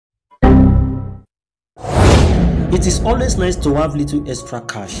It is always nice to have little extra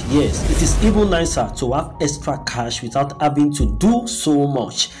cash. Yes, it is even nicer to have extra cash without having to do so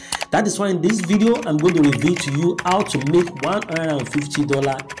much. That is why in this video, I'm going to reveal to you how to make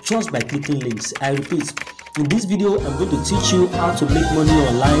 $150 just by clicking links. I repeat, in this video, I'm going to teach you how to make money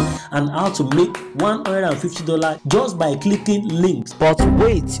online and how to make $150 just by clicking links. But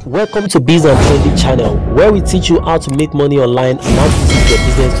wait, welcome to Biz and Trendy channel, where we teach you how to make money online and how to take your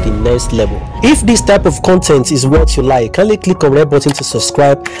business to the next level. If this type of content is what you like, kindly click on the red button to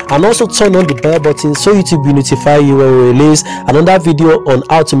subscribe and also turn on the bell button so YouTube will notify you when we release another video on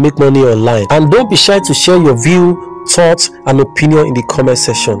how to make money online. And don't be shy to share your view, thoughts and opinion in the comment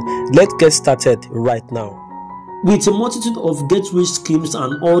section. Let's get started right now. With a multitude of get-rich schemes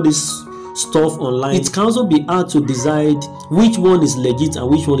and all this stuff online, it can also be hard to decide which one is legit and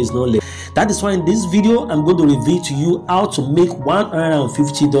which one is not legit. That is why in this video, I'm going to reveal to you how to make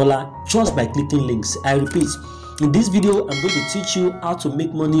 $150 just by clicking links. I repeat, in this video, I'm going to teach you how to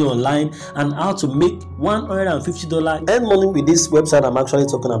make money online and how to make $150. Earn money with this website I'm actually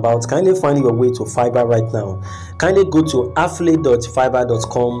talking about. Kindly find your way to Fiverr right now. Kindly go to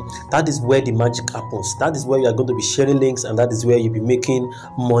affiliate.fiverr.com. That is where the magic happens. That is where you are going to be sharing links, and that is where you'll be making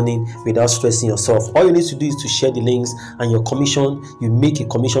money without stressing yourself. All you need to do is to share the links, and your commission, you make a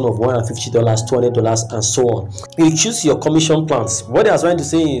commission of $150, $200, and so on. You choose your commission plans. What I was trying to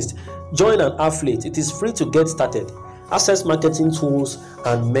say is, join an affiliate. It is free to get started. Access marketing tools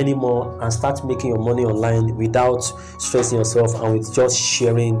and many more, and start making your money online without stressing yourself and with just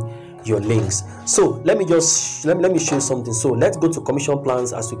sharing your links. So let me show you something. So let's go to commission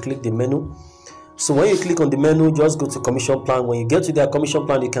plans as we click the menu. So when you click on the menu, just go to commission plan. When you get to their commission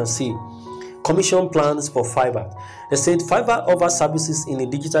plan, you can see commission plans for Fiverr. They said Fiverr offers services in the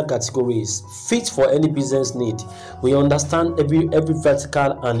digital categories fit for any business need. We understand every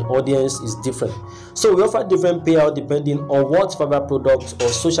vertical and audience is different, so we offer different payout depending on what Fiverr products or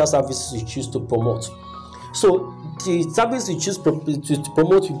social services you choose to promote. So the service you choose to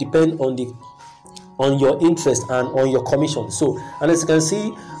promote will depend on your interest and on your commission. So, and as you can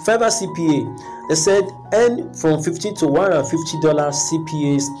see, Fiverr CPA, they said earn from $50 to $150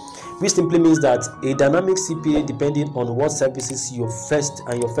 CPAs, which simply means that a dynamic CPA depending on what services your first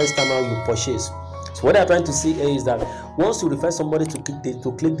time out you purchase. So what I'm trying to say here is that once you refer somebody to click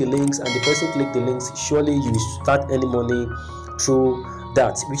the links and the person click the links, surely you start earning money through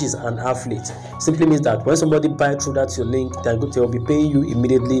that, which is an affiliate. Simply means that when somebody buys through that your link, they'll be paying you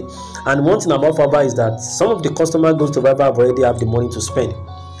immediately. And one thing about Fiverr is that some of the customers goes to Fiverr already have the money to spend,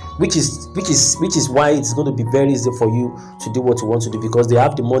 which is why it's going to be very easy for you to do what you want to do, because they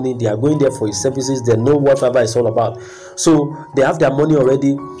have the money, they are going there for your services, they know what Fiverr is all about, so they have their money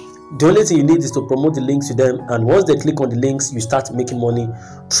already. The only thing you need is to promote the links to them, and once they click on the links, you start making money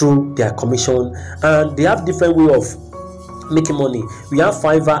through their commission. And they have different way of making money. We have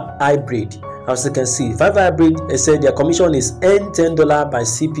Fiverr Hybrid. As you can see, Fiverr Hybrid, they said their commission is earn $10 by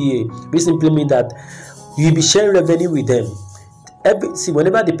CPA, which simply means that you'll be sharing revenue with them.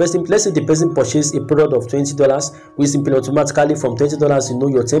 Whenever the person, let's say the person purchased a product of $20, which simply automatically from $20, you know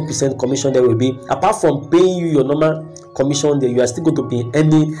your 10% commission there will be. Apart from paying you your normal commission there, you are still going to be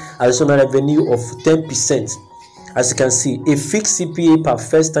any additional revenue of 10%. As you can see, a fixed CPA per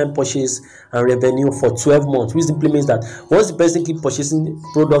first time purchase and revenue for 12 months, which simply means that once the person keep purchasing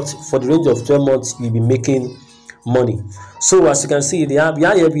products for the range of 12 months, you'll be making money. So as you can see, we have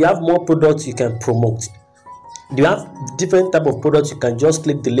more products you can promote. You have different type of products. You can just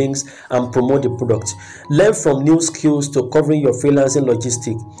click the links and promote the product. Learn from new skills to covering your freelancing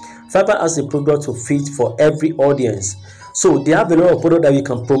logistics. Fiverr has a product to fit for every audience. So they have a lot of product that you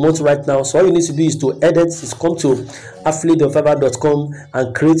can promote right now. So all you need to do is to come to affiliate.fiverr.com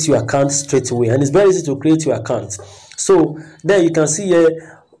and create your account straight away. And it's very easy to create your account. So then you can see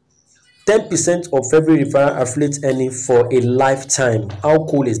here 10% of every referral affiliate earning for a lifetime. How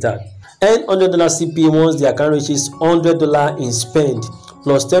cool is that? Earn $100 CPA once the account reaches $100 in spend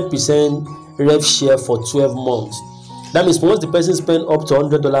plus 10% rev share for 12 months. That means once the person spend up to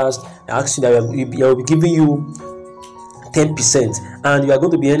 $100, actually I will be giving you 10%, and you are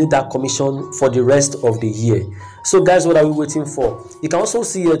going to be earning that commission for the rest of the year. So guys, what are we waiting for? You can also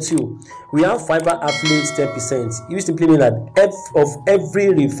see here too, we have Fiverr affiliates 10%. It simply means that of every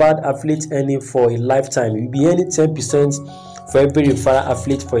referred affiliate earning for a lifetime, you'll be earning 10% for every referral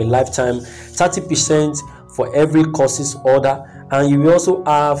affiliate for a lifetime, 30% for every courses order, and you will also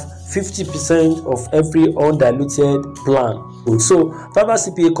have 50% of every undiluted plan. So Fiverr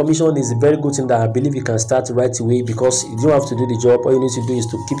CPA commission is a very good thing that I believe you can start right away, because you don't have to do the job. All you need to do is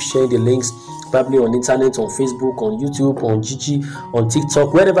to keep sharing the links, probably on internet, on Facebook, on YouTube, on Gigi, on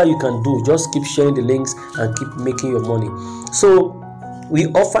TikTok, wherever you can do. Just keep sharing the links and keep making your money. So we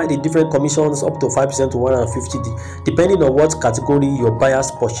offer the different commissions up to 5% to 150, depending on what category your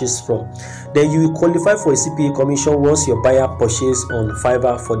buyers purchase from. Then you will qualify for a CPA commission once your buyer purchase on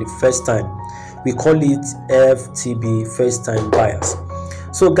Fiverr for the first time. We call it FTB, first time buyers.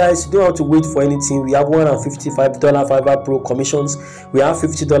 So guys, you don't have to wait for anything. We have $155 Fiverr Pro commissions. We have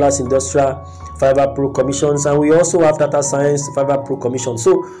 $50 industrial Fiverr Pro commissions, and we also have data science Fiverr Pro commission.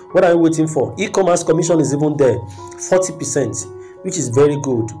 So what are you waiting for? E-commerce commission is even there, 40%. Which is very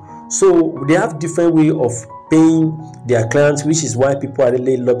good. So they have different way of paying their clients, which is why people are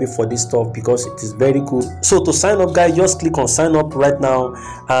really lobbying for this stuff, because it is very good. So to sign up, guys, just click on sign up right now,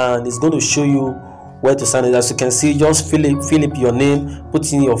 and it's going to show you where to sign up. As you can see, just fill up your name,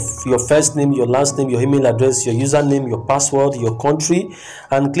 put in your first name, your last name, your email address, your username, your password, your country,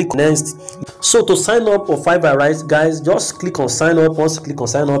 and click next. So to sign up for Fiverr, right, guys, just click on sign up. Once you click on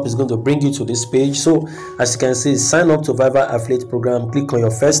sign up, it's going to bring you to this page. So as you can see, sign up to Fiverr affiliate program. Click on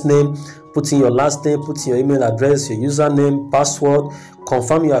your first name, put in your last name, put in your email address, your username, password,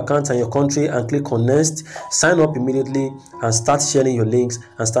 confirm your account and your country, and click on next. Sign up immediately and start sharing your links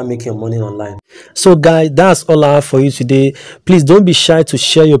and start making your money online. So guys, that's all I have for you today. Please don't be shy to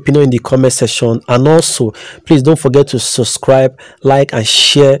share your opinion in the comment section, and also please don't forget to subscribe, like, and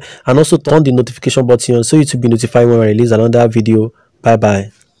share, and also turn the notification button on so you to be notified when I release another video. Bye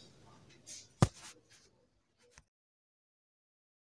bye.